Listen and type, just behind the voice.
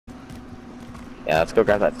Yeah, let's go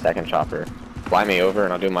grab that second chopper. Fly me over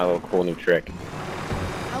and I'll do my little cool new trick.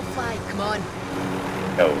 I'll fly, come on.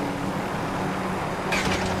 Go.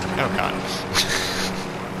 Oh god.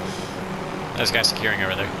 There's a guy securing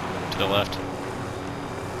over there, to the left.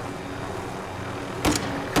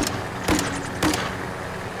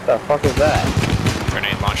 The fuck is that?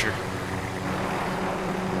 Grenade launcher.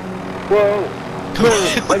 Whoa! Where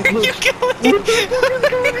are you going?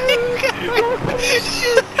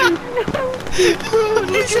 What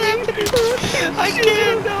is happening? I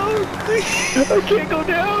can't. I can't go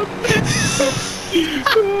down!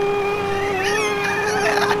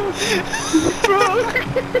 Bro!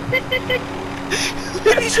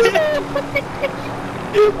 What is happening?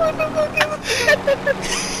 What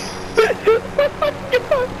the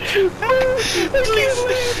fuck is that?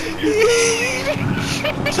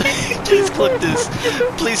 Please clip this.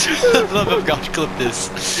 Please, for the love of God, clip this.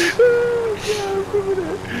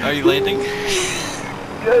 Are you landing?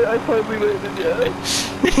 Yeah, I finally landed, yeah.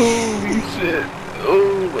 Holy shit.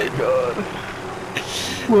 Oh my god.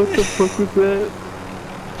 What the fuck was that?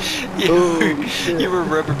 You were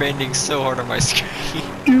rubber banding so hard on my screen.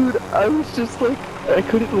 Dude, I was just like, I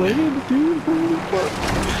couldn't land, dude. Holy fuck.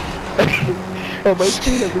 On my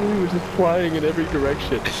screen, I literally was just flying in every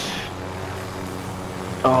direction.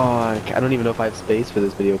 Oh, I don't even know if I have space for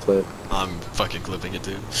this video clip. I'm fucking clipping it,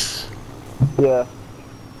 dude. Yeah.